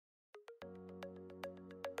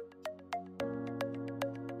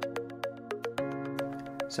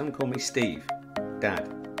Some call me Steve, Dad,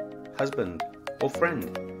 husband, or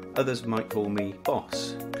friend. Others might call me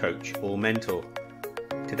boss, coach, or mentor.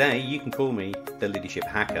 Today, you can call me the Leadership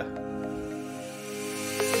Hacker.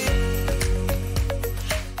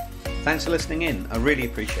 Thanks for listening in. I really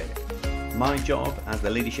appreciate it. My job as the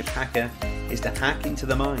Leadership Hacker is to hack into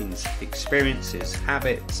the minds, experiences,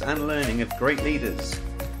 habits, and learning of great leaders,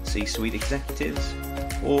 C-suite executives,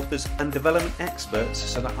 authors, and development experts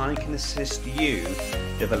so that I can assist you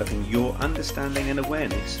developing your understanding and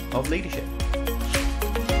awareness of leadership.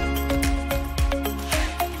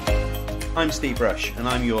 I'm Steve Rush and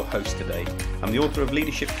I'm your host today. I'm the author of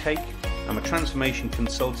Leadership Cake. I'm a transformation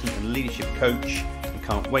consultant and leadership coach and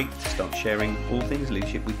can't wait to start sharing all things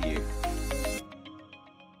leadership with you.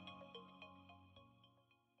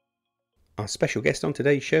 Our special guest on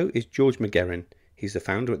today's show is George McGehrin. He's the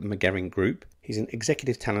founder at the McGehrin Group. He's an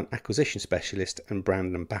executive talent acquisition specialist and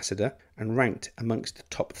brand ambassador and ranked amongst the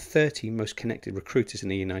top 30 most connected recruiters in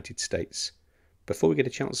the United States. Before we get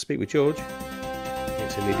a chance to speak with George,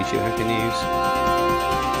 it's a Leadership Hacker News.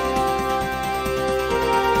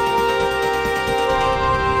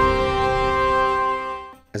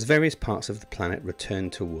 As various parts of the planet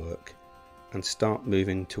return to work and start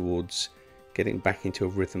moving towards getting back into a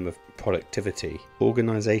rhythm of productivity,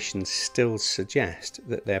 organisations still suggest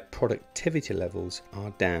that their productivity levels are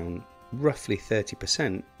down roughly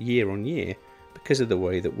 30% year on year because of the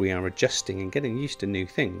way that we are adjusting and getting used to new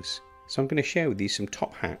things. So I'm going to share with you some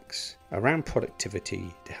top hacks around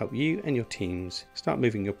productivity to help you and your teams start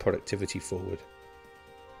moving your productivity forward.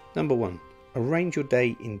 Number 1, arrange your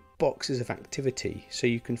day in boxes of activity so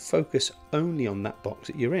you can focus only on that box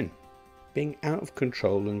that you're in. Being out of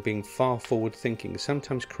control and being far forward thinking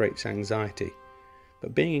sometimes creates anxiety,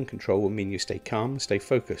 but being in control will mean you stay calm and stay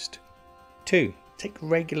focused. 2, take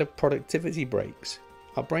regular productivity breaks.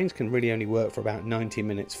 Our brains can really only work for about 90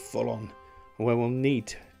 minutes full on, and where we'll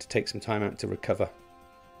need to take some time out to recover.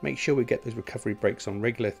 Make sure we get those recovery breaks on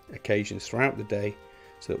regular occasions throughout the day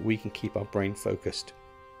so that we can keep our brain focused.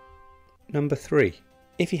 Number 3,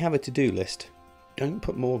 if you have a to-do list, don't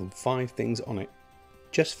put more than 5 things on it.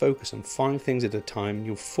 Just focus on 5 things at a time and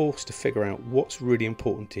you're forced to figure out what's really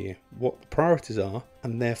important to you, what the priorities are,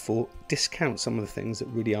 and therefore discount some of the things that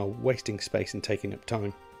really are wasting space and taking up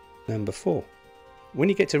time. Number 4, when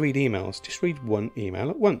you get to read emails, just read one email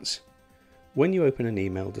at once. When you open an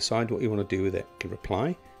email, decide what you want to do with it. You can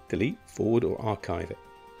reply, delete, forward, or archive it.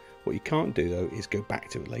 What you can't do though is go back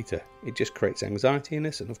to it later. It just creates anxiety in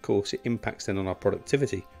us, and of course it impacts then on our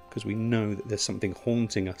productivity because we know that there's something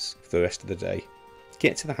haunting us for the rest of the day.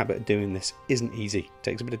 Get to the habit of doing this isn't easy. It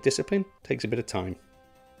takes a bit of discipline, takes a bit of time.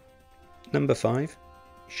 Number 5,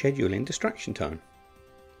 schedule in distraction time.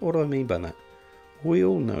 What do I mean by that? We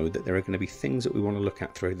all know that there are going to be things that we want to look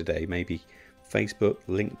at through the day, maybe Facebook,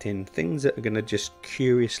 LinkedIn, things that are going to just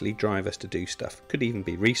curiously drive us to do stuff. Could even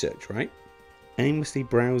be research, right? Aimlessly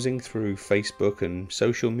browsing through Facebook and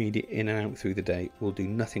social media in and out through the day will do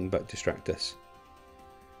nothing but distract us.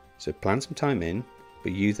 So plan some time in,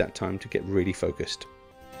 but use that time to get really focused.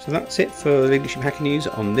 So that's it for Leadership Hacker News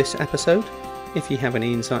on this episode. If you have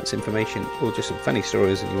any insights, information, or just some funny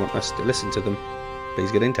stories and you want us to listen to them,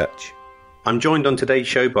 please get in touch. I'm joined on today's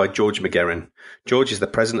show by George McGehrin. George is the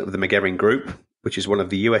president of the McGehrin Group, which is one of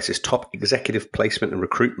the US's top executive placement and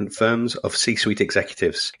recruitment firms of C-suite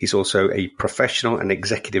executives. He's also a professional and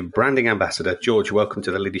executive branding ambassador. George, welcome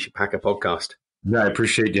to the Leadership Hacker podcast. Yeah, I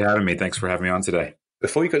appreciate you having me. Thanks for having me on today.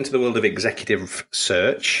 Before we go into the world of executive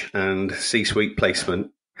search and C-suite placement,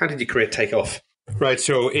 how did your career take off? Right.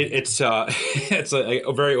 So it's it's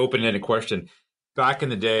a very open-ended question. Back in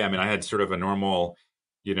the day, I mean, I had sort of a normal,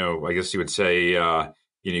 I guess you would say,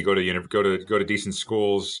 you go to decent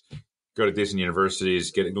schools, go to decent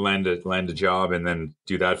universities, land a job, and then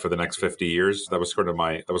do that for the next 50 years. That was sort of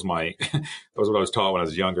that was what I was taught when I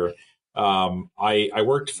was younger. I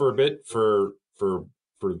worked for a bit for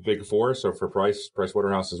the Big Four, so for Price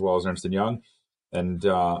Waterhouse as well as Ernst & Young, and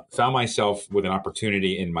found myself with an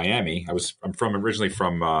opportunity in Miami. I'm originally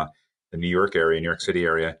from the New York City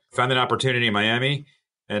area. Found an opportunity in Miami,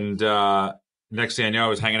 and next thing I know, I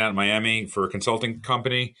was hanging out in Miami for a consulting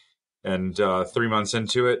company, and 3 months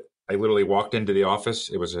into it, I literally walked into the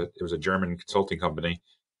office. It was a German consulting company,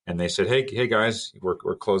 and they said, "Hey guys, we're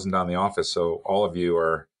closing down the office, so all of you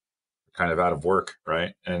are kind of out of work,"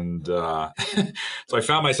 right? And so I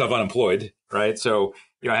found myself unemployed, right? So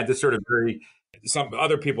I had this sort of some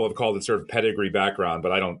other people have called it sort of pedigree background,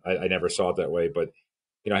 but I never saw it that way. But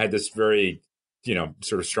I had this very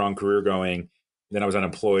sort of strong career going. Then I was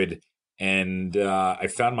unemployed, and I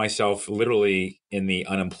found myself literally in the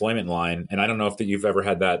unemployment line. And I don't know if you've ever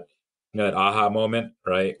had that that aha moment,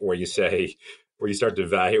 right? Where you start to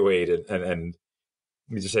evaluate and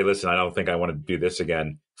you just say, listen, I don't think I want to do this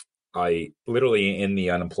again. I literally in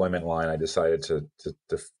the unemployment line, I decided to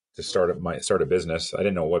start a business. I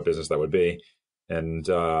didn't know what business that would be, and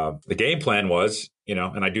the game plan was,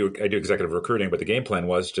 and I do executive recruiting, but the game plan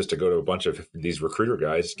was just to go to a bunch of these recruiter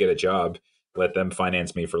guys, get a job, let them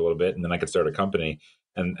finance me for a little bit, and then I could start a company.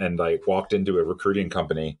 And I walked into a recruiting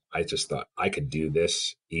company. I just thought I could do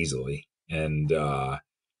this easily, and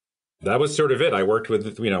that was sort of it. I worked for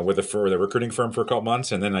the recruiting firm for a couple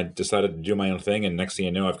months, and then I decided to do my own thing. And next thing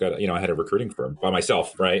you know, I've got I had a recruiting firm by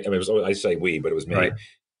myself, right? I mean, I say we, but it was me. Right.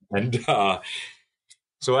 And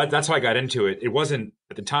so that's how I got into it. It wasn't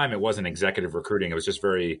at the time. It wasn't executive recruiting. It was just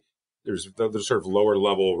there's sort of lower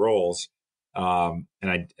level roles, and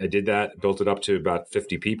I did that, built it up to about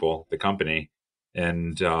 50 people, the company,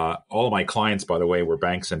 and all of my clients, by the way, were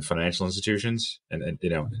banks and financial institutions, and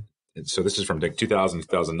so this is from 2000,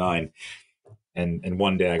 2009. And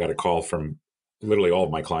one day I got a call from literally all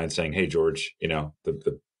of my clients saying, "Hey, George,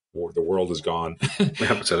 the world is gone."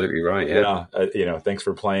 Absolutely right. Yeah. Thanks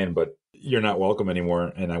for playing, but you're not welcome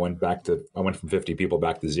anymore. And I went from 50 people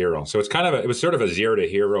back to zero. So it was sort of a zero to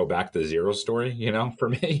hero, back to zero story, for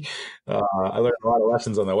me. I learned a lot of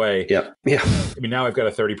lessons on the way. Yeah. Yeah. I mean, now I've got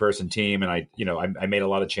a 30-person team, and I made a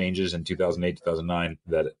lot of changes in 2008, 2009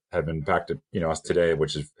 that have impacted, us today,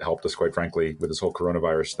 which has helped us, quite frankly, with this whole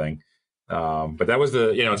coronavirus thing. But that was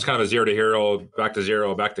it's kind of a zero to hero, back to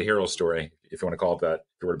hero story, if you want to call it that,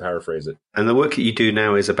 if you were to paraphrase it. And the work that you do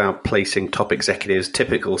now is about placing top executives,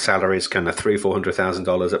 typical salaries, kind of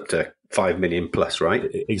 $300,000-$400,000 up to $5 million plus, right?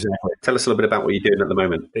 Exactly. Tell us a little bit about what you're doing at the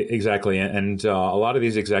moment. Exactly. And a lot of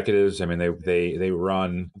these executives, I mean, they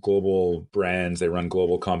run global brands, they run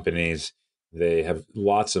global companies, they have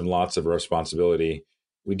lots and lots of responsibility.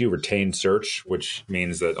 We do retained search, which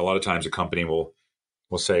means that a lot of times a company will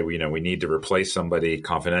say, we need to replace somebody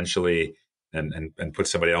confidentially and put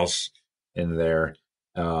somebody else in there.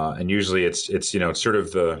 And usually it's sort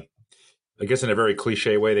of I guess in a very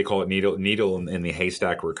cliche way, they call it needle in the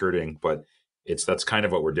haystack recruiting, but that's kind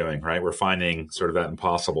of what we're doing, right? We're finding sort of that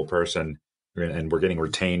impossible person, and we're getting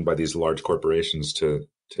retained by these large corporations to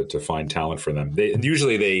find talent for them.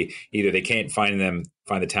 Usually they can't find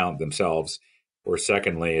the talent themselves, or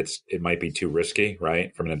secondly, it might be too risky,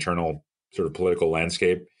 right? From an internal sort of political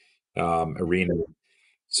landscape arena.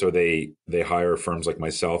 So they hire firms like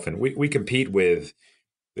myself, and we compete with,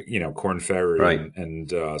 Korn Ferry, right,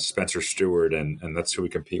 and Spencer Stewart, and that's who we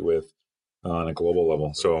compete with on a global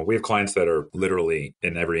level. So we have clients that are literally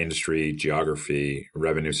in every industry, geography,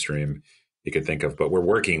 revenue stream you could think of, but we're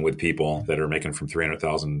working with people that are making from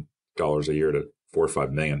 $300,000 a year to $4 or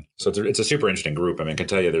 $5 million. So it's a super interesting group. I mean, I can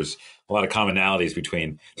tell you there's a lot of commonalities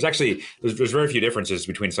between. There's very few differences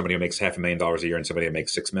between somebody who makes $500,000 a year and somebody who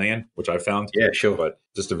makes $6 million, which I've found. Yeah, sure. But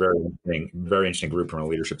just a very interesting group from a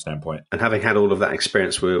leadership standpoint. And having had all of that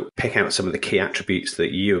experience, we'll pick out some of the key attributes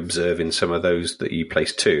that you observe in some of those that you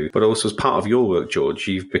place too. But also as part of your work, George,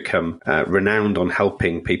 you've become renowned on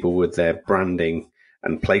helping people with their branding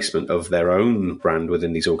and placement of their own brand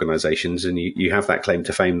within these organizations. And you have that claim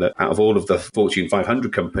to fame that out of all of the Fortune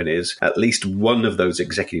 500 companies, at least one of those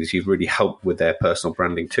executives you've really helped with their personal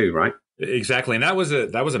branding too, right? Exactly. And that was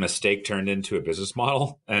a mistake turned into a business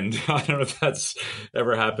model. And I don't know if that's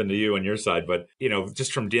ever happened to you on your side, but,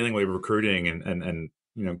 just from dealing with recruiting and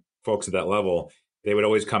folks at that level, they would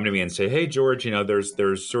always come to me and say, "Hey, George, there's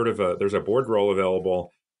a board role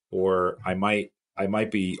available, or I might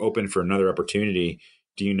be open for another opportunity.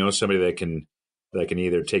 Do you know somebody that can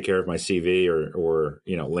either take care of my CV or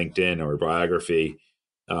LinkedIn or biography?"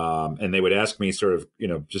 And they would ask me sort of,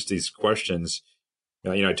 just these questions.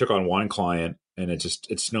 I took on one client, and it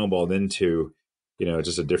snowballed into,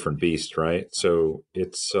 just a different beast, right? So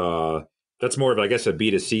it's that's more of, I guess, a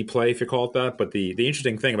B2C play, if you call it that. But the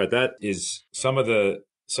interesting thing about that is some of the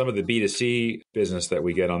B2C business that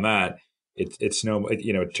we get on that,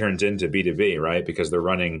 it turns into B2B, right? Because they're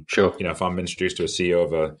running, sure. If I'm introduced to a CEO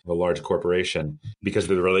of a large corporation, because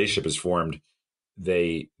the relationship is formed,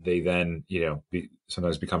 they then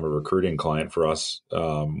sometimes become a recruiting client for us,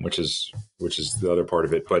 which is the other part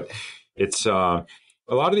of it. But it's a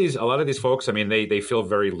lot of these folks. I mean, they feel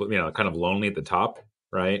very kind of lonely at the top,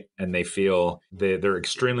 right? And they feel they're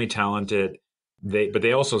extremely talented. But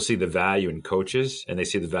they also see the value in coaches, and they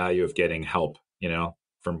see the value of getting help,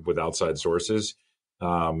 with outside sources,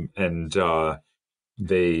 and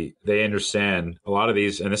they understand a lot of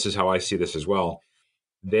these, and this is how I see this as well.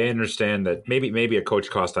 They understand that maybe a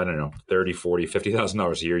coach costs, I don't know, $30,000, $40,000,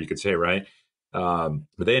 $50,000 a year, you could say, right?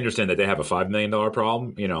 But they understand that they have a $5 million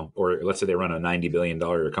problem, or let's say they run a $90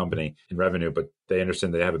 billion company in revenue, but they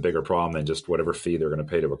understand they have a bigger problem than just whatever fee they're going to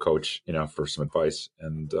pay to a coach, for some advice.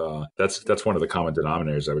 And that's one of the common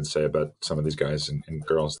denominators, I would say, about some of these guys and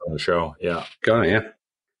girls on the show. Yeah. Got it, yeah.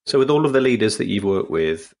 So with all of the leaders that you've worked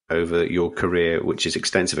with over your career, which is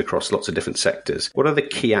extensive across lots of different sectors, what are the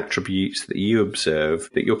key attributes that you observe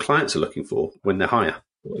that your clients are looking for when they hire?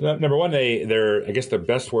 Number one, they're I guess the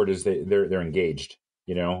best word is they're engaged,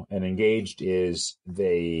 and engaged is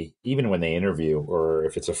even when they interview, or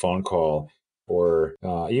if it's a phone call, or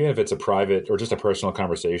even if it's a private or just a personal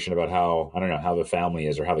conversation about how, I don't know, how the family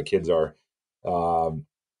is or how the kids are,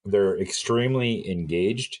 they're extremely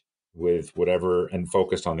engaged with whatever and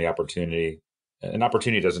focused on the opportunity. An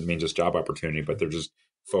opportunity doesn't mean just job opportunity, but they're just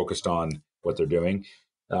focused on what they're doing.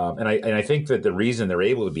 And I think that the reason they're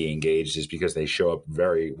able to be engaged is because they show up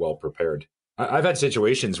very well prepared. I've had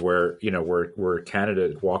situations where, where a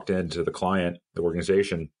candidate walked into the client, the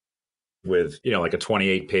organization, with, like a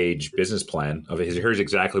 28-page business plan of here's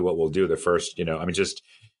exactly what we'll do the first,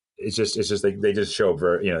 it's just they just show up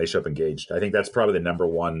very, they show up engaged. I think that's probably the number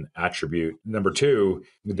one attribute. Number two,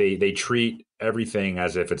 they treat everything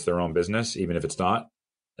as if it's their own business, even if it's not.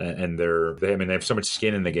 And they have so much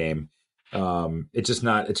skin in the game. It's just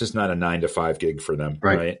not a 9 to 5 gig for them.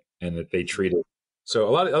 Right. And that they treat it. So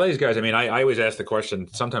a lot of these guys, I always ask the question,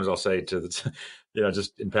 sometimes I'll say to the,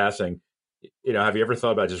 just in passing, have you ever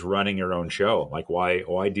thought about just running your own show? Like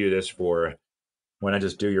why do this why not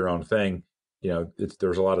just do your own thing?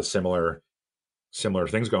 There's a lot of similar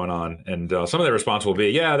things going on. And some of the response will be,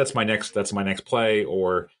 yeah, that's my next play.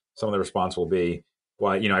 Or some of the response will be,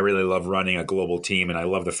 well, I really love running a global team. And I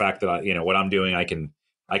love the fact that what I'm doing, I can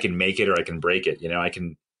make it or I can break it. I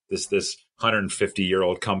can, this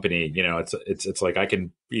 150-year-old company, it's like I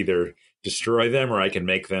can either destroy them or I can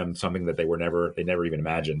make them something that they never even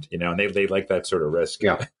imagined, and they like that sort of risk.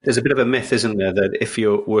 Yeah. There's a bit of a myth, isn't there, that if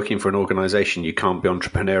you're working for an organization, you can't be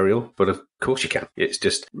entrepreneurial, but of course you can. It's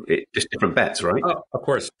just different bets, right? Oh, of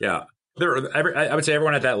course. Yeah. I would say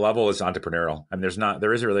everyone at that level is entrepreneurial.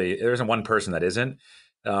 There isn't one person that isn't.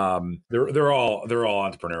 They're all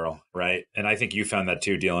entrepreneurial, right? And I think you found that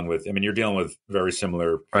too, you're dealing with very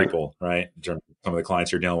similar people, right? In terms of some of the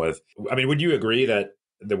clients you're dealing with. Would you agree that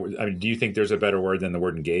do you think there's a better word than the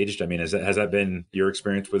word engaged? Has that been your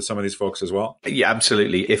experience with some of these folks as well? Yeah,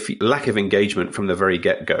 absolutely. If lack of engagement from the very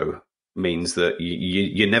get-go means that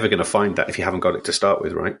you're never going to find that if you haven't got it to start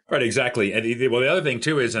with, right? Right, exactly. And the other thing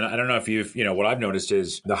too is, and I don't know if what I've noticed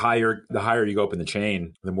is the higher you go up in the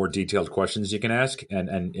chain, the more detailed questions you can ask, and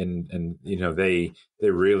they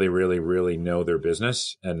really, really, really know their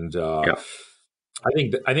business. And I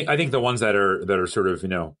think the ones that are sort of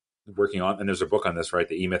working on, and there's a book on this, right?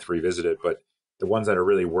 The E-Myth Revisited, but the ones that are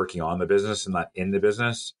really working on the business and not in the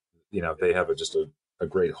business, they have just a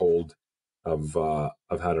great hold of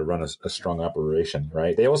how to run a strong operation,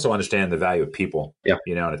 right? They also understand the value of people. Yeah.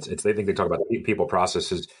 And they think they talk about people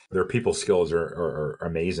processes. Their people skills are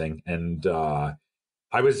amazing. And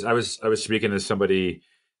I was speaking to somebody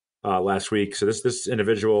last week. So this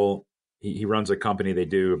individual, he runs a company. They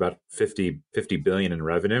do about 50 billion in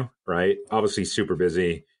revenue, right? Obviously super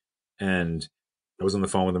busy. And I was on the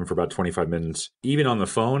phone with him for about 25 minutes. Even on the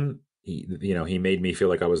phone, he made me feel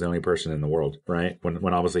like I was the only person in the world, right?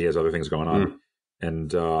 When obviously he has other things going on.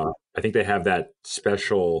 And I think they have that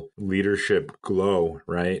special leadership glow,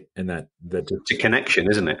 right? And it's a connection,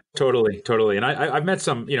 isn't it? Totally. And I've met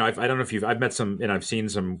some, I don't know if I've met some, and I've seen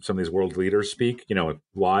some of these world leaders speak,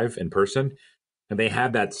 live in person, and they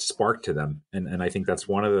have that spark to them. And I think that's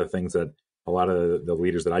one of the things that a lot of the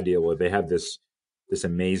leaders that I deal with, they have this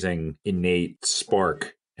amazing innate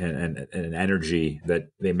spark and an energy that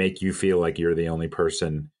they make you feel like you're the only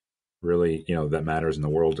person really, that matters in the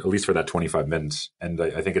world, at least for that 25 minutes. And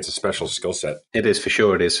I think it's a special skill set. It is, for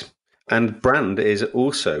sure it is. And brand is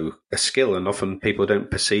also a skill, and often people don't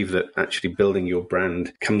perceive that actually building your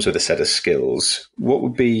brand comes with a set of skills. What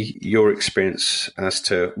would be your experience as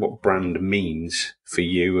to what brand means for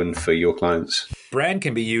you and for your clients? Brand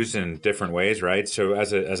can be used in different ways, right? So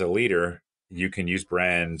as a leader, you can use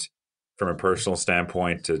brand from a personal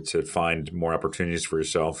standpoint to find more opportunities for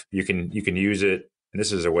yourself. You can use it, and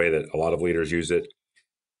this is a way that a lot of leaders use it.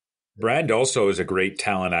 Brand also is a great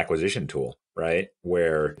talent acquisition tool, right?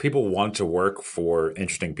 Where people want to work for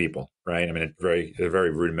interesting people, right? It's a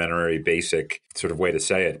very rudimentary, basic sort of way to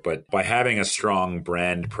say it. But by having a strong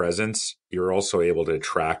brand presence, you're also able to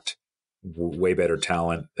attract way better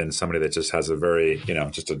talent than somebody that just has a very,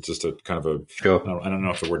 just a kind of a, sure. I don't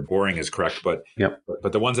know if the word boring is correct, but yep.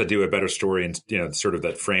 but the ones that do a better story and, sort of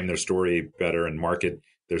that frame their story better and market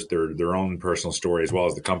their own personal story as well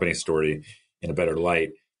as the company story in a better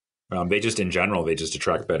light. They just in general they just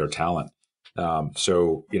attract better talent.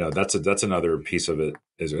 So that's another piece of it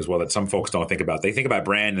as well that some folks don't think about. They think about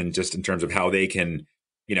brand and just in terms of how they can,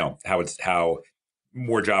 how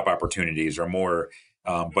more job opportunities or more,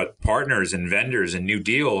 but partners and vendors and new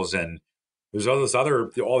deals and there's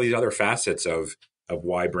all these other facets of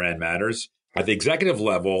why brand matters. At the executive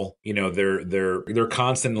level, they're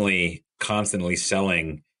constantly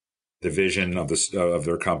selling the vision of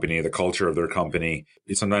their company, the culture of their company.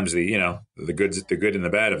 Sometimes the good and the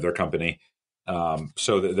bad of their company.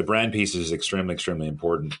 So the brand piece is extremely, extremely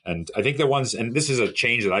important. And I think and this is a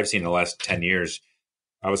change that I've seen in the last 10 years,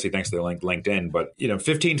 obviously thanks to LinkedIn, but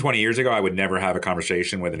 15, 20 years ago, I would never have a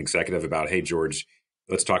conversation with an executive about, hey, George,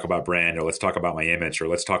 let's talk about brand or let's talk about my image or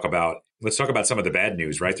let's talk about some of the bad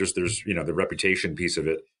news, right? There's the reputation piece of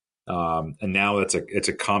it. And now it's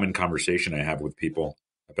a common conversation I have with people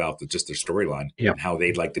about just their storyline and how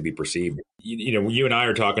they'd like to be perceived. You and I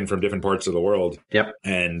are talking from different parts of the world. Yep.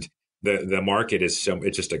 And the market it's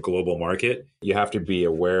just a global market. You have to be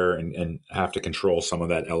aware and have to control some of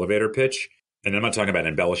that elevator pitch. And I'm not talking about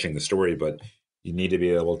embellishing the story, but you need to be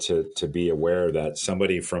able to be aware that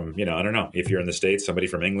somebody from, I don't know, if you're in the States, somebody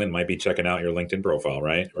from England might be checking out your LinkedIn profile,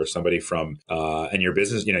 right? Or somebody from, and your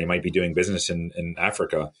business, you might be doing business in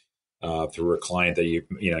Africa through a client that you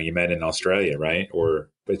met in Australia, right?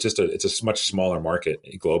 But it's a much smaller market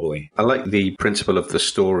globally. I like the principle of the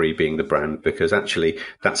story being the brand because actually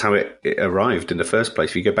that's how it arrived in the first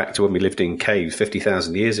place. If you go back to when we lived in caves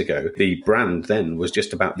 50,000 years ago, the brand then was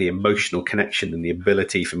just about the emotional connection and the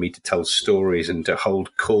ability for me to tell stories and to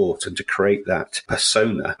hold court and to create that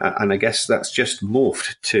persona. And I guess that's just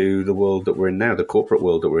morphed to the world that we're in now, the corporate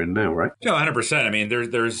world that we're in now, right? Yeah, 100%. I mean, I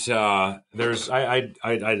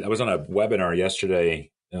was on a webinar yesterday.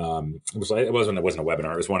 It wasn't a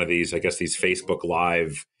webinar. It was one of these, I guess, these Facebook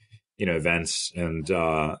Live, events, and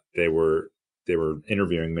they were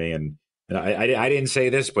interviewing me, and I didn't say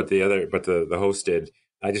this, but the host did.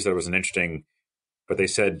 I just thought it was an interesting. But they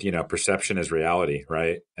said, perception is reality,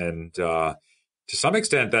 right? And to some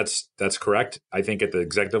extent, that's correct. I think at the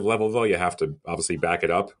executive level, though, you have to obviously back it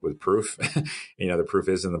up with proof. The proof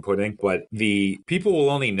is in the pudding. But the people will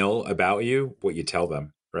only know about you what you tell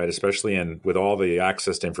them. Right, especially with all the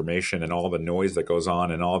access to information and all the noise that goes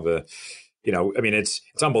on and all the,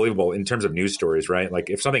 it's unbelievable in terms of news stories, right? Like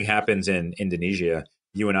if something happens in Indonesia,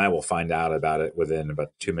 you and I will find out about it within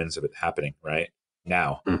about 2 minutes of it happening, right?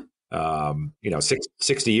 Now,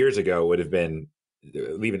 60 years ago would have been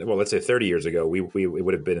let's say 30 years ago, it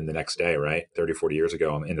would have been in the next day, right? 30, 40 years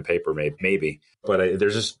ago in the paper, maybe. But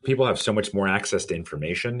there's just people have so much more access to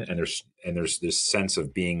information and there's this sense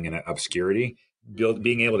of being in obscurity.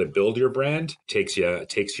 Being able to build your brand takes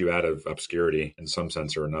you out of obscurity in some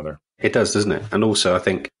sense or another. It does, doesn't it? And also, I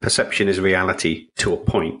think perception is reality to a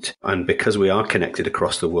point. And because we are connected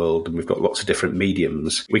across the world and we've got lots of different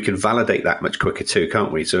mediums, we can validate that much quicker too,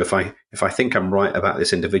 can't we? So if I think I'm right about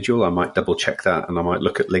this individual, I might double check that and I might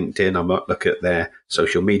look at LinkedIn, I might look at their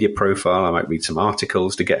social media profile, I might read some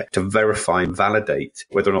articles to verify and validate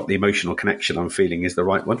whether or not the emotional connection I'm feeling is the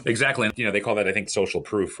right one. Exactly. They call that, I think, social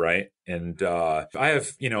proof, right? And I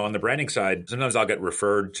have, on the branding side, sometimes I'll get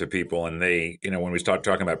referred to people and they, when we start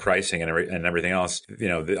talking about pricing and everything else,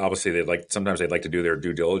 obviously sometimes they'd like to do their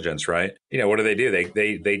due diligence, right? What do?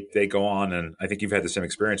 They go on, and I think you've had the same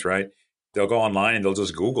experience, right? They'll go online and they'll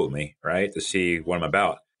just Google me, right? To see what I'm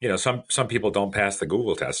about. Some people don't pass the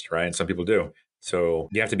Google test, right? And some people do. So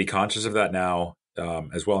you have to be conscious of that now.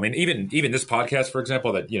 As well. I mean, even this podcast, for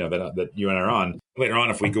example, that you and I are on, later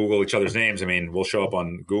on, if we Google each other's names, I mean, we'll show up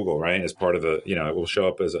on Google, right? As part of the, it will show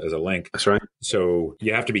up as a link. That's right. So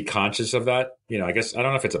you have to be conscious of that. I guess, I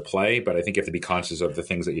don't know if it's a play, but I think you have to be conscious of the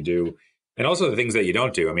things that you do and also the things that you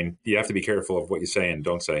don't do. I mean, you have to be careful of what you say and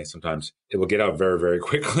don't say. Sometimes it will get out very, very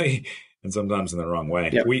quickly and sometimes in the wrong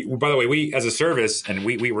way. Yep. By the way, we as a service, and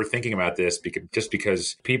we were thinking about this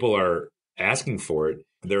because people are asking for it.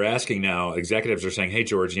 They're asking now, executives are saying, hey,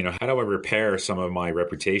 George, how do I repair some of my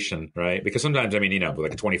reputation, right? Because sometimes,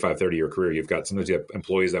 like a 25, 30-year career, sometimes you have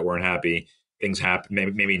employees that weren't happy, things happen,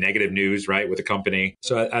 maybe negative news, right, with the company.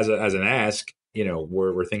 So as an ask,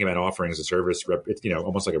 we're thinking about offering as a service,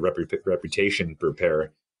 almost like a reputation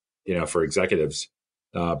repair, for executives.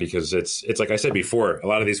 Because it's like I said before, a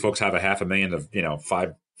lot of these folks have $500,000 of,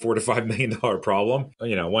 $4 to $5 million problem.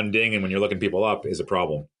 One ding, and when you're looking people up is a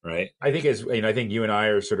problem. right? I think I think you and I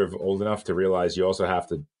are sort of old enough to realize you also have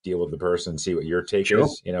to deal with the person, see what your take Sure.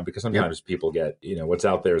 is, because Yeah. sometimes people get, what's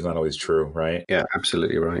out there is not always true, right? Yeah,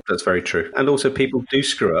 absolutely right. That's very true. And also, people do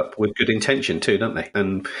screw up with good intention too, don't they?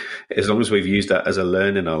 And as long as we've used that as a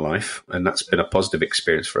learn in our life, and that's been a positive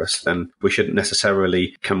experience for us, then we shouldn't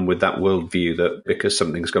necessarily come with that worldview that because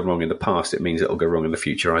something's gone wrong in the past, it means it'll go wrong in the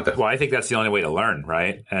future either. Well, I think that's the only way to learn,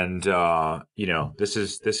 right? And this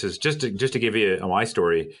is just to give you my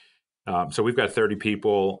story. So we've got 30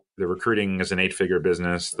 people. The recruiting is an 8-figure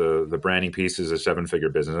business. The branding piece is a 7-figure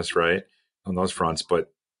business, right? On those fronts,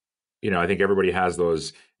 but I think everybody has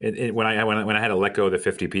those. When I had to let go of the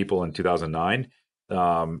 50 people in 2009,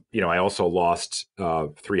 I also lost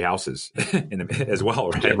 3 houses as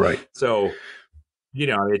well, right? Yeah, right. So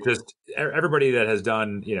it just everybody that has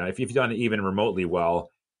done, if you've done even remotely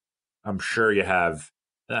well, I'm sure you have.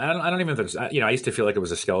 I don't even. I used to feel like it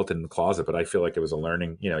was a skeleton in the closet, but I feel like it was a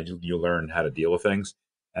learning. You learn how to deal with things,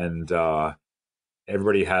 and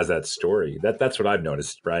everybody has that story. That's what I've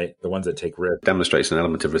noticed, right? The ones that take risks Demonstrates an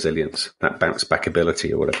element of resilience, that bounce back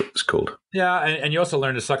ability or whatever it's called. Yeah, and you also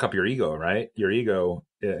learn to suck up your ego, right? Your ego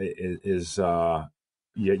is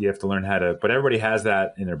you have to learn how to. But everybody has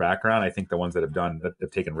that in their background. I think the ones that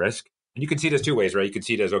have taken risk, and you can see this 2 ways, right? You can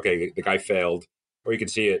see it as okay, the guy failed, or you can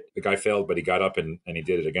see it the guy failed, but he got up and he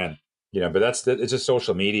did it again. But it's just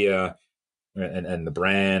social media and the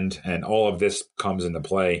brand and all of this comes into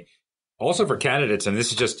play. Also for candidates, and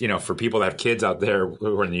this is just for people that have kids out there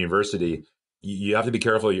who are in the university, you have to be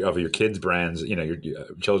careful of your kids' brands. Your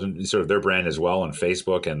children, sort of their brand as well on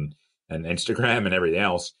Facebook and Instagram and everything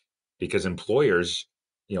else, because employers,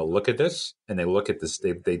 look at this and they look at this.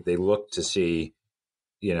 They look to see,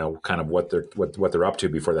 kind of what they're up to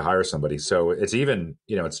before they hire somebody. So it's even,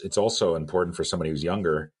 it's also important for somebody who's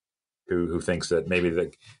younger who thinks that maybe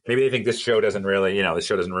they think this show doesn't really, this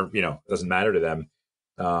show doesn't matter to them.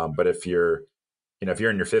 But if you're in your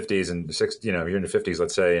 50s and you're in your 50s,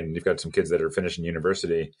 let's say, and you've got some kids that are finishing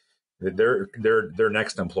university, their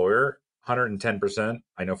next employer, 110%,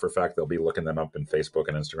 I know for a fact they'll be looking them up in Facebook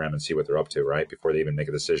and Instagram and see what they're up to, right? Before they even make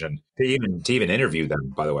a decision to even interview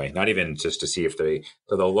them, by the way, not even just to see if so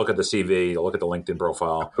they'll look at the CV, they'll look at the LinkedIn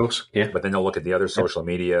profile, Of course, yeah. but then they'll look at the other social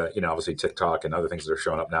media, obviously TikTok and other things that are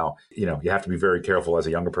showing up now. You have to be very careful as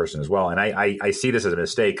a younger person as well. And I see this as a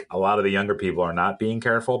mistake. A lot of the younger people are not being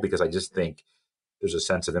careful because I just think there's a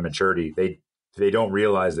sense of immaturity. They don't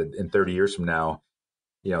realize that in 30 years from now,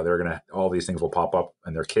 all these things will pop up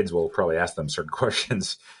and their kids will probably ask them certain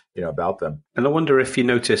questions, about them. And I wonder if you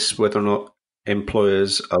notice whether or not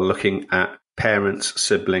employers are looking at parents,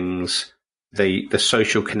 siblings, the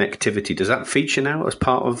social connectivity. Does that feature now as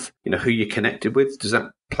part of who you're connected with? Does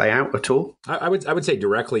that play out at all? I would say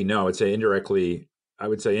directly no. I would say indirectly.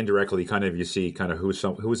 Kind of you see kind of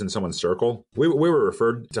who's in someone's circle. We were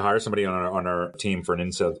referred to hire somebody on our team for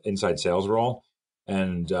an inside sales role,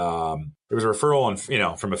 and it was a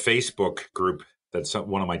referral from a Facebook group that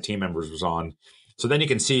one of my team members was on. So then you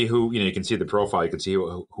can see who you can see the profile, you can see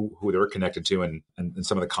who they're connected to, and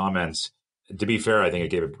some of the comments. To be fair, I think it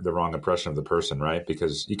gave the wrong impression of the person, right?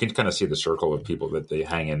 Because you can kind of see the circle of people that they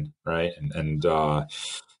hang in, right? And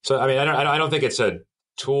so I mean, I don't think it's a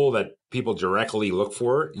tool that people directly look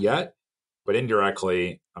for yet, but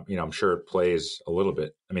indirectly, I'm sure it plays a little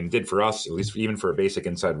bit. I mean, it did for us, at least even for a basic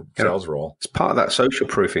inside sales role. It's part of that social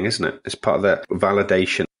proofing, isn't it? It's part of that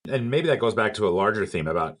validation. And maybe that goes back to a larger theme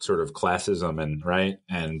about sort of classism and right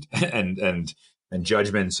and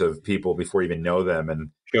judgments of people before you even know them and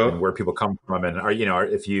where people come from. And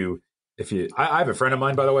if you, I have a friend of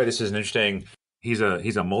mine, by the way, this is an interesting. He's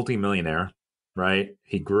a multimillionaire, right?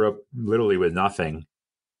 He grew up literally with nothing.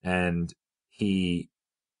 And he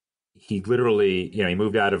literally, he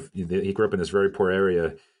moved out of, he grew up in this very poor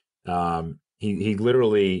area. He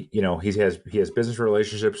literally, he has business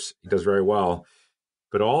relationships. He does very well,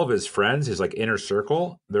 but all of his friends, his like inner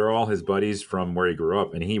circle, they're all his buddies from where he grew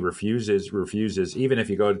up. And he refuses, even if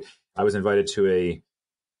you go, I was invited to a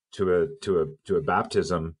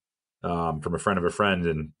baptism, from a friend of a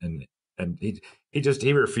friend. And he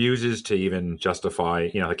refuses to even justify,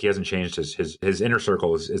 like he hasn't changed his inner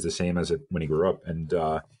circle is the same as it when he grew up. And,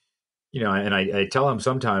 and I tell him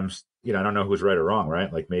sometimes, I don't know who's right or wrong,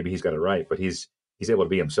 right? Like maybe he's got it right, but he's able to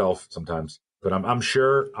be himself sometimes. But I'm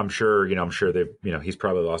sure they've, he's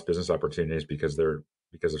probably lost business opportunities because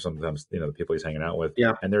of sometimes, the people he's hanging out with.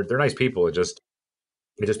 Yeah. And they're nice people. It just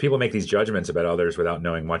people make these judgments about others without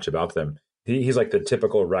knowing much about them. he's like the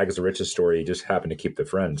typical rags to riches story. He just happened to keep the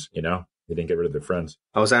friends, you know? He didn't get rid of the friends.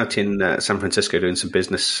 I was out in San Francisco doing some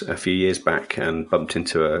business a few years back and bumped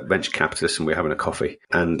into a venture capitalist, and we were having a coffee.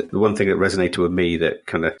 And the one thing that resonated with me that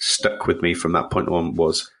kind of stuck with me from that point on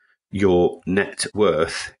was your net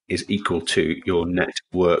worth is equal to your net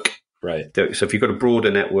work. Right. So if you've got a broader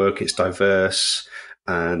network, it's diverse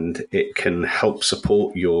and it can help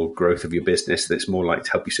support your growth of your business, that's more likely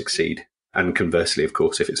to help you succeed. And conversely, of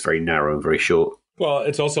course, if it's very narrow and very short. Well,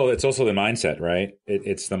 it's also the mindset, right?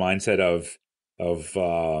 It's the mindset of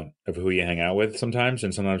who you hang out with sometimes,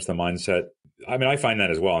 and sometimes the mindset. I mean, I find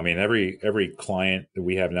that as well. I mean, every client that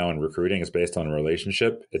we have now in recruiting is based on a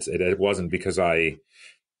relationship. It wasn't because I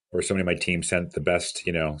or somebody on my team sent the best,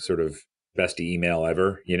 sort of best email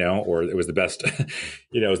ever, or it was the best,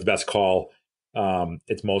 it was the best call.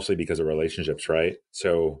 It's mostly because of relationships, right?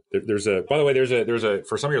 So by the way, there's a,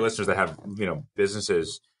 for some of your listeners that have,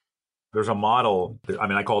 businesses, there's a model. I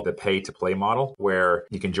mean, I call it the pay to play model, where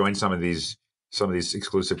you can join some of these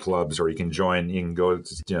exclusive clubs, or you can go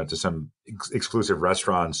to some exclusive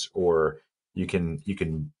restaurants, or you can,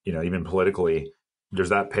 even politically, there's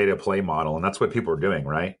that pay to play model. And that's what people are doing,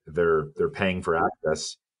 right? They're paying for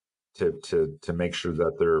access to make sure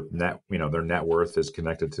that their net worth is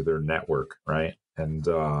connected to their network, right? And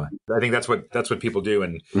I think that's what people do.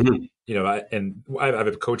 And I have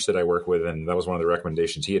a coach that I work with, and that was one of the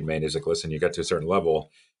recommendations he had made. Is like, listen, you got to a certain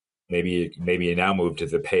level, maybe you now move to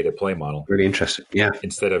the pay to play model. Really interesting, yeah.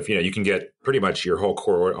 Instead of you can get pretty much your whole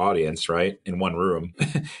core audience right in one room,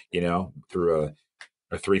 through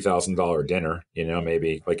a $3,000 dinner,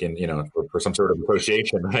 maybe like in for some sort of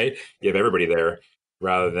association, right? You have everybody there,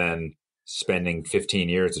 rather than spending 15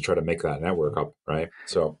 years to try to make that network up, right?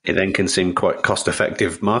 So it then can seem quite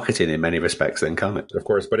cost-effective marketing in many respects, then, can't it? Of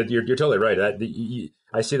course, but you're totally right.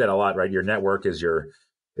 I see that a lot, right? Your network is your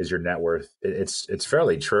net worth. It's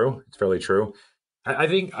fairly true. It's fairly true. I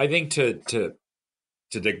think to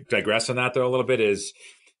digress on that though a little bit is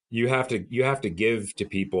you have to give to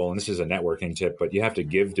people, and this is a networking tip, but you have to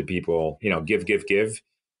give to people. Give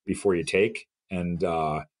before you take. And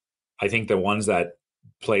I think the ones that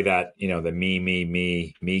play that, the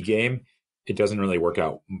me game, it doesn't really work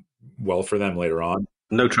out well for them later on.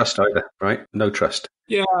 No trust either, right? No trust.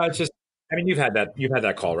 Yeah, it's just, I mean, you've had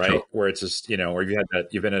that call, right? Sure. Where it's just, or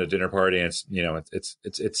you've been at a dinner party and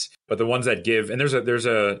it's, but the ones that give, and there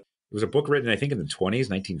was a book written, I think in the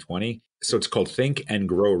 1920. So it's called Think and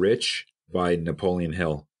Grow Rich by Napoleon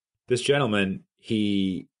Hill. This gentleman,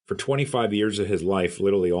 for 25 years of his life,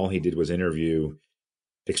 literally all he did was interview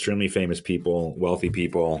extremely famous people, wealthy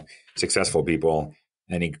people, successful people.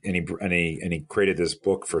 And he created this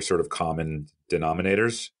book for sort of common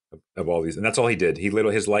denominators of all these. And that's all he did.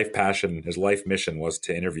 His life passion, his life mission was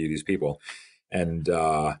to interview these people. And,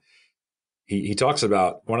 he talks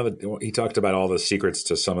about all the secrets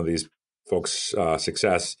to some of these folks'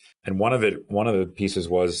 success, and one of the pieces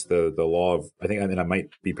was the law of, I might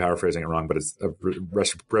be paraphrasing it wrong, but it's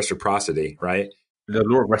reciprocity, right? The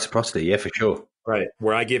law of reciprocity, yeah, for sure. Right,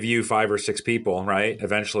 where I give you 5 or 6 people, right?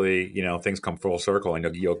 Eventually, things come full circle,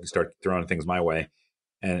 and you'll start throwing things my way,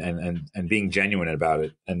 and being genuine about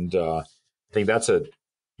it. And I think that's I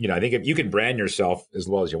think if you can brand yourself as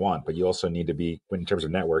well as you want, but you also need to be, in terms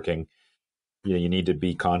of networking, you need to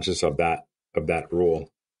be conscious of that rule.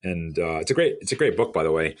 And it's a great book, by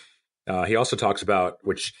the way. He also talks about,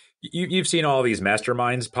 which you've seen all these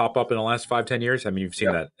masterminds pop up in the last 5-10 years. I mean, you've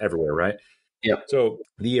seen that everywhere, right? Yeah. So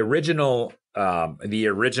the original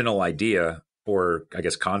idea, or I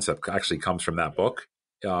guess concept, actually comes from that book.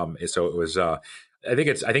 So it was, I think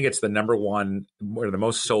it's the number one, or the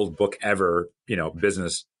most sold book ever,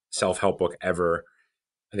 business self-help book ever.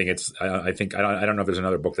 I don't know if there's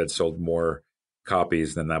another book that sold more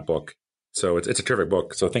copies than that book. So it's a terrific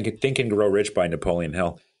book. So Think and Grow Rich by Napoleon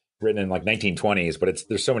Hill, written in like 1920s, but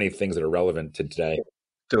there's so many things that are relevant to today.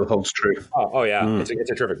 Still holds true. Oh yeah. It's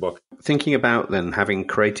a terrific book. Thinking about then, having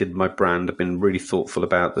created my brand, I've been really thoughtful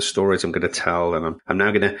about the stories I'm going to tell, and I'm now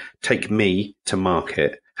going to take me to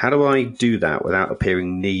market. How do I do that without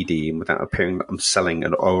appearing needy and without appearing that I'm selling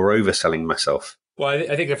or overselling myself? Well,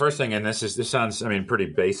 I think the first thing, and this sounds, pretty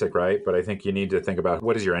basic, right? But I think you need to think about,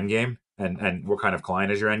 what is your end game, and what kind of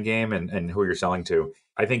client is your end game, and who you're selling to.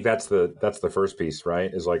 I think that's the first piece,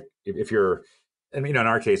 right? Is like, if you're, in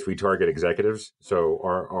our case, we target executives, so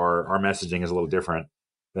our messaging is a little different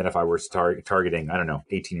than if I were targeting,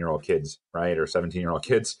 18-year-old kids, right, or 17-year-old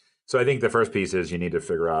kids. So I think the first piece is you need to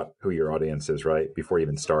figure out who your audience is, right, before you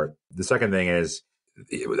even start. The second thing is,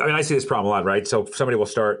 I see this problem a lot, right? So somebody will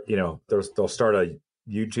start, they'll start a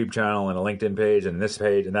YouTube channel and a LinkedIn page and this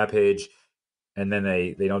page and that page. and then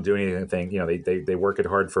they don't do anything. They work it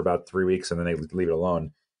hard for about 3 weeks and then they leave it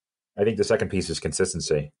alone. I think the second piece is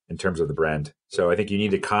consistency in terms of the brand. So I think you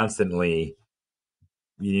need to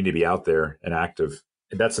be out there and active.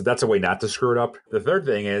 That's a way not to screw it up. The third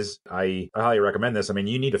thing is I highly recommend this. I mean,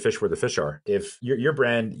 you need to fish where the fish are. If your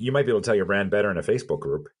brand, you might be able to tell your brand better in a Facebook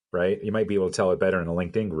group, right? You might be able to tell it better in a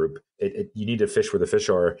LinkedIn group. You need to fish where the fish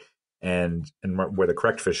are and where the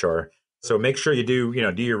correct fish are. So make sure you do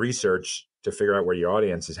your research to figure out where your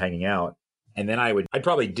audience is hanging out. And then I'd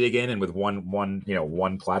probably dig in and with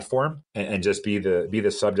one platform and just be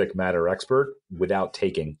the subject matter expert without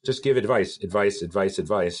taking. Just give advice. I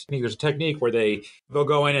think there's a technique where they'll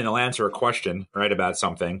go in and they'll answer a question, right, about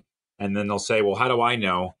something, and then they'll say, well, how do I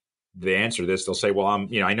know the answer to this? They'll say, well,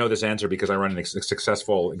 I know this answer because I run a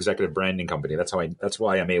successful executive branding company. That's why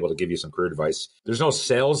I'm able to give you some career advice. There's no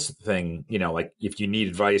sales thing, like if you need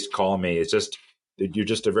advice, call me. It's just you're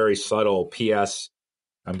just a very subtle PS.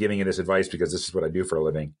 I'm giving you this advice because this is what I do for a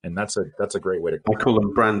living. And that's a great way to... I call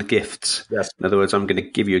them brand gifts. Yes. In other words, I'm going to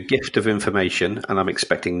give you a gift of information and I'm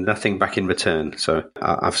expecting nothing back in return. So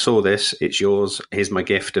I've saw this, it's yours. Here's my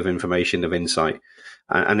gift of information, of insight.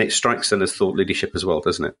 And it strikes them as thought leadership as well,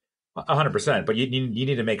 doesn't it? 100%. But you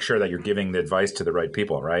need to make sure that you're giving the advice to the right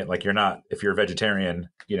people, right? Like if you're a vegetarian,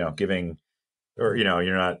 giving... Or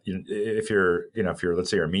you're not. If you're let's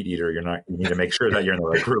say you're a meat eater, you need to make sure that you're in the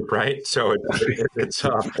right group, right? So it's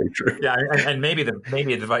yeah, and maybe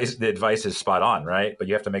the advice is spot on, right? But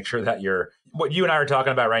you have to make sure that what you and I are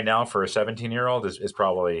talking about right now for a 17-year-old is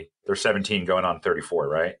probably they're 17 going on 34,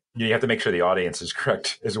 right? You have to make sure the audience is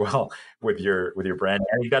correct as well with your brand.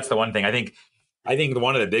 I think that's the one thing. I think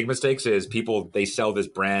one of the big mistakes is they sell this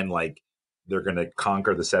brand like they're going to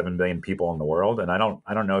conquer the 7 billion people in the world. And I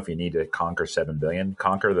don't know if you need to conquer 7 billion,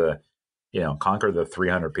 conquer the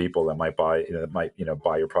 300 people that might buy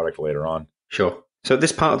your product later on. Sure. So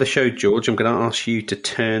this part of the show, George, I'm going to ask you to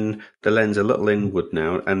turn the lens a little inward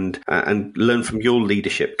now and learn from your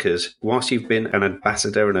leadership, because whilst you've been an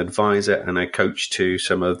ambassador, an advisor and a coach to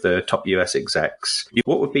some of the top US execs,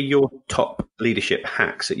 what would be your top leadership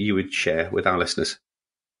hacks that you would share with our listeners?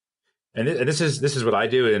 And this is what I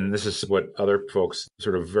do, and this is what other folks,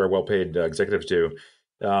 sort of very well paid executives, do.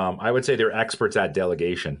 I would say they're experts at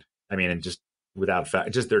delegation. I mean, and just without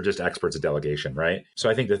fact, they're just experts at delegation, right? So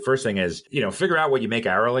I think the first thing is figure out what you make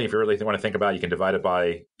hourly. If you really want to think about it, you can divide it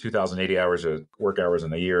by 2,080 hours of work hours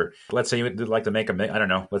in a year. Let's say you'd like to make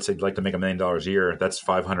let's say you'd like to make $1 million a year. That's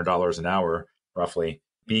 $500 an hour, roughly.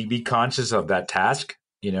 Be conscious of that task.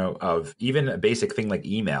 Of even a basic thing like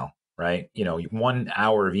email. Right. 1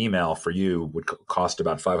 hour of email for you would cost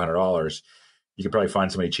about $500. You could probably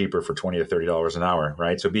find somebody cheaper for $20 to $30 an hour.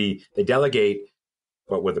 Right. So they delegate,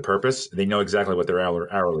 but with a purpose. They know exactly what their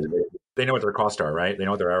hourly rate. They know what their costs are. Right. They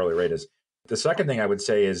know what their hourly rate is. The second thing I would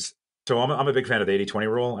say is, so I'm a big fan of the 80-20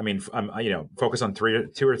 rule. I mean, focus on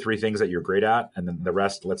two or three things that you're great at, and then the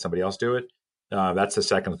rest, let somebody else do it. That's the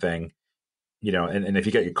second thing. And if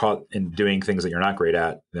you get caught in doing things that you're not great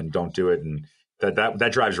at, then don't do it. And that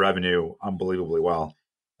drives revenue unbelievably well.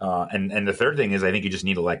 And the third thing is, I think you just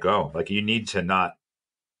need to let go. Like, you need to not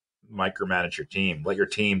micromanage your team. Let your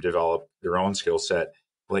team develop their own skill set.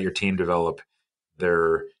 Let your team develop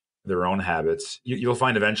their own habits. You'll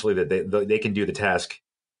find eventually that they can do the task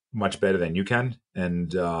much better than you can.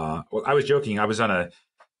 And I was joking. I was on a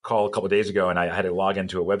call a couple of days ago, and I had to log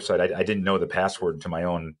into a website. I didn't know the password to my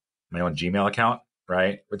own Gmail account.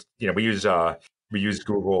 Right? But, we use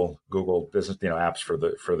Google business, apps for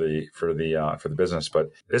the business, but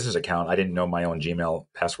business account, I didn't know my own Gmail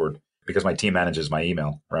password because my team manages my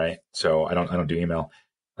email, right? So I don't do email.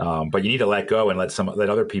 But you need to let go and let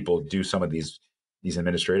other people do some of these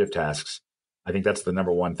administrative tasks. I think that's the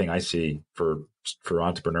number one thing I see for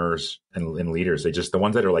entrepreneurs and leaders. The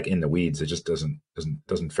ones that are like in the weeds, it just doesn't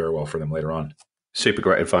fare well for them later on. Super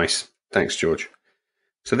great advice. Thanks, George.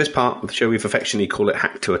 So this part of the show, we've affectionately called it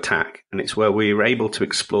Hack to Attack, and it's where we are able to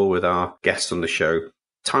explore with our guests on the show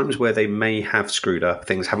times where they may have screwed up,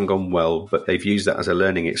 things haven't gone well, but they've used that as a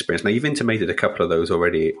learning experience. Now, you've intimated a couple of those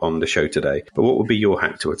already on the show today, but what would be your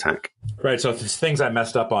hack to attack? Right. So things I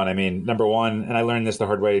messed up on. I mean, number one, and I learned this the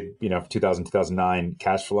hard way, 2009,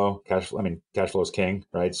 cash flow. Cash flow is king,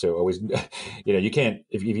 right? So always, you can't,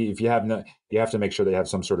 if you have no, you have to make sure they have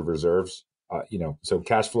some sort of reserves, so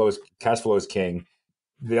cash flow is king.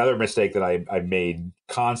 The other mistake that I made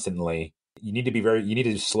constantly, you need to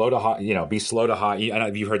be slow to hire, be slow to hire. I don't know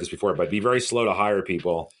if you've heard this before, but be very slow to hire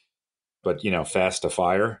people, but, fast to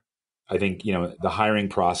fire. I think, the hiring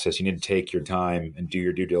process, you need to take your time and do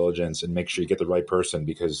your due diligence and make sure you get the right person,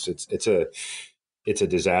 because it's a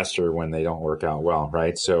disaster when they don't work out well,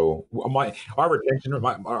 right? So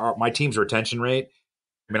my team's retention rate.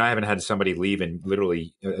 I mean, I haven't had somebody leave in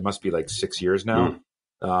literally it must be like 6 years now,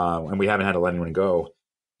 and we haven't had to let anyone go.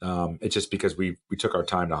 It's just because we took our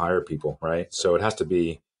time to hire people, right? So it has to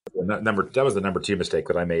be that was the number 2 mistake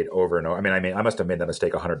that I made over and over. I must have made that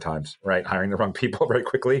mistake 100 times, right? Hiring the wrong people very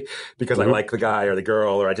quickly because I liked the guy or the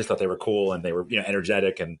girl, or I just thought they were cool and they were,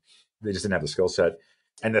 energetic, and they just didn't have the skill set.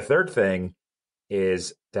 And the third thing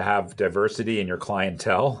is to have diversity in your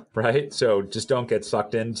clientele, right? So just don't get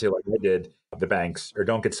sucked into, like I did, the banks, or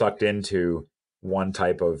don't get sucked into one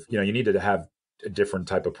type of, you need to have a different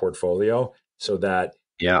type of portfolio so that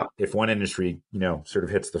if one industry, sort of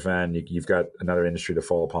hits the fan, you've got another industry to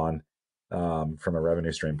fall upon from a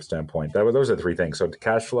revenue stream standpoint. Those are the 3 things. So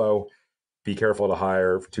cash flow, be careful to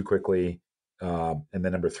hire too quickly. And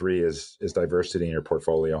then number 3 is diversity in your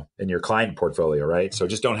portfolio, in your client portfolio, right? So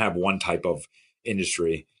just don't have one type of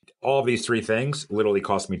industry. All of these 3 things literally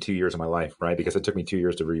cost me 2 years of my life, right? Because it took me 2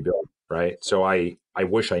 years to rebuild, right? So I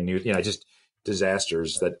wish I knew, just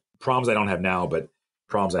disasters, that problems I don't have now, but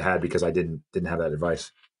problems I had because I didn't have that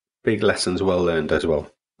advice. Big lessons well learned as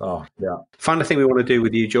well. Oh, yeah. Final thing we want to do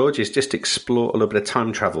with you, George, is just explore a little bit of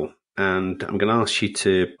time travel. And I'm going to ask you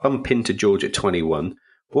to bump into George at 21.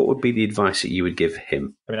 What would be the advice that you would give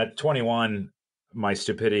him? I mean, at 21, my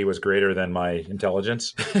stupidity was greater than my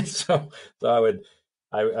intelligence. so I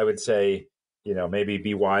would say, maybe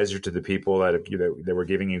be wiser to the people that were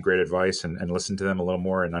giving you great advice, and listen to them a little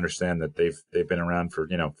more, and understand that they've been around for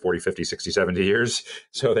 40, 50, 60, 70 years.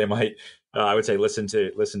 So they might, I would say, listen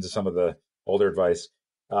to some of the older advice.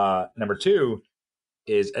 Number 2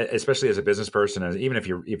 is, especially as a business person, and even if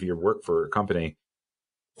you work for a company,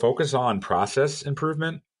 focus on process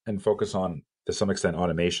improvement and focus on, to some extent,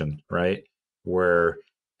 automation, right? Where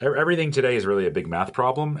everything today is really a big math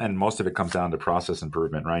problem, and most of it comes down to process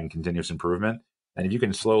improvement, right? And continuous improvement. And if you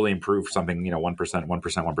can slowly improve something, 1%,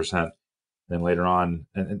 1%, then later on,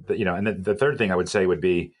 and then the third thing I would say would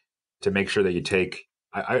be to make sure that you take,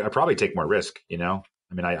 I probably take more risk, I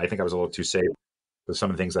think I was a little too safe with some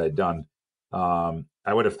of the things I had done.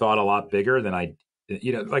 I would have thought a lot bigger than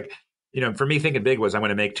for me, thinking big was, I'm going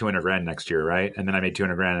to make 200 grand next year, right? And then I made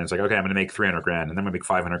 200 grand, and it's like, okay, I'm going to make 300 grand, and then I'm going to make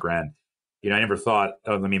 500 grand. I never thought,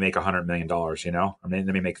 let me make $100 million, let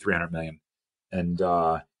me make 300 million. And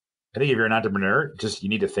I think if you're an entrepreneur, you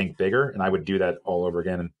need to think bigger. And I would do that all over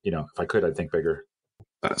again. And, if I could, I'd think bigger.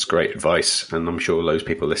 That's great advice. And I'm sure those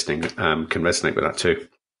people listening can resonate with that too.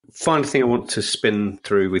 Final thing I want to spin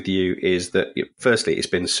through with you is that, firstly, it's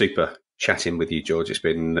been super chatting with you, George. It's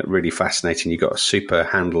been really fascinating. You've got a super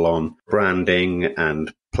handle on branding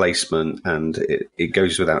and placement, and it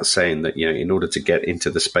goes without saying that in order to get into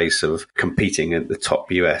the space of competing at the top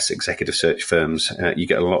US executive search firms, you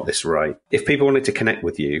get a lot of this right. If people wanted to connect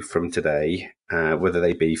with you from today, whether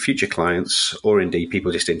they be future clients or indeed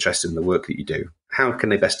people just interested in the work that you do, how can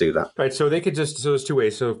they best do that? Right. So they could there's 2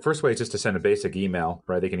 ways. So first way is just to send a basic email,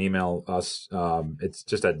 right? They can email us. It's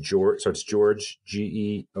just at George. So it's George,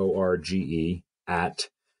 GEORGE @ and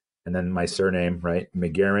then my surname, right?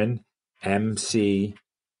 McGehrin, McGehrin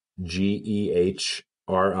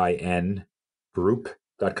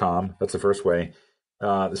Group.com. That's the first way.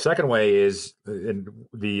 The second way is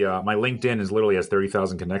my LinkedIn is literally has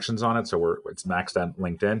 30,000 connections on it. So it's maxed out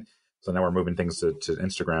LinkedIn. So now we're moving things to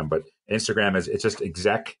Instagram, but Instagram it's just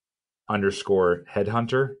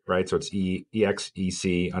exec_headhunter, right? So it's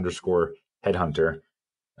EXEC_headhunter.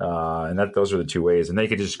 And those are the 2 ways. And they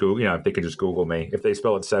could just Google, if they could just Google me. If they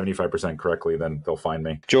spell it 75% correctly, then they'll find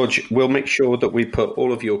me. George, we'll make sure that we put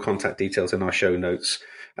all of your contact details in our show notes,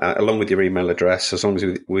 along with your email address, as long as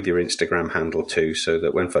with your Instagram handle too, so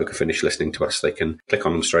that when folk are finished listening to us, they can click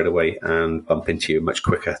on them straight away and bump into you much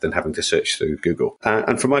quicker than having to search through Google.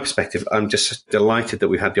 And from my perspective, I'm just delighted that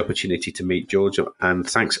we've had the opportunity to meet George, and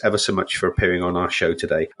thanks ever so much for appearing on our show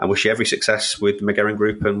today. I wish you every success with McGehrin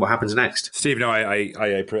Group and what happens next. Steve, no, I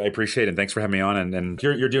appreciate it, and thanks for having me on, and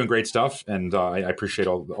you're doing great stuff, and I appreciate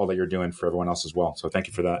all that you're doing for everyone else as well. So thank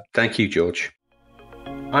you for that. Thank you, George.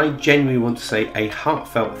 I genuinely want to say a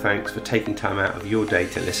heartfelt thanks for taking time out of your day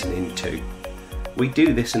to listen in to. We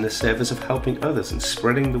do this in the service of helping others and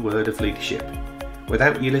spreading the word of leadership.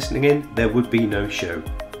 Without you listening in, there would be no show.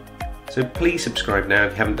 So please subscribe now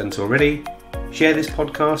if you haven't done so already. Share this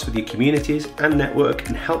podcast with your communities and network,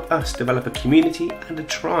 and help us develop a community and a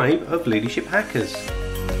tribe of leadership hackers.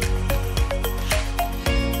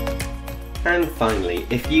 And finally,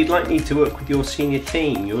 if you'd like me to work with your senior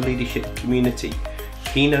team, your leadership community,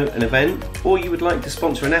 keynote an event, or you would like to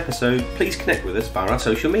sponsor an episode, please connect with us via our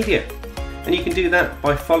social media. And you can do that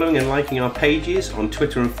by following and liking our pages on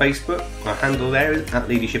Twitter and Facebook. Our handle there is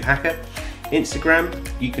 @LeadershipHacker. Instagram,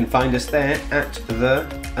 you can find us there at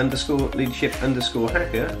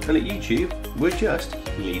 @the_leadership_hacker. And at YouTube, we're just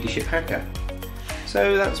Leadership Hacker.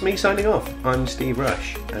 So that's me signing off. I'm Steve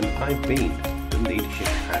Rush, and I've been the Leadership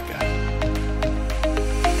Hacker.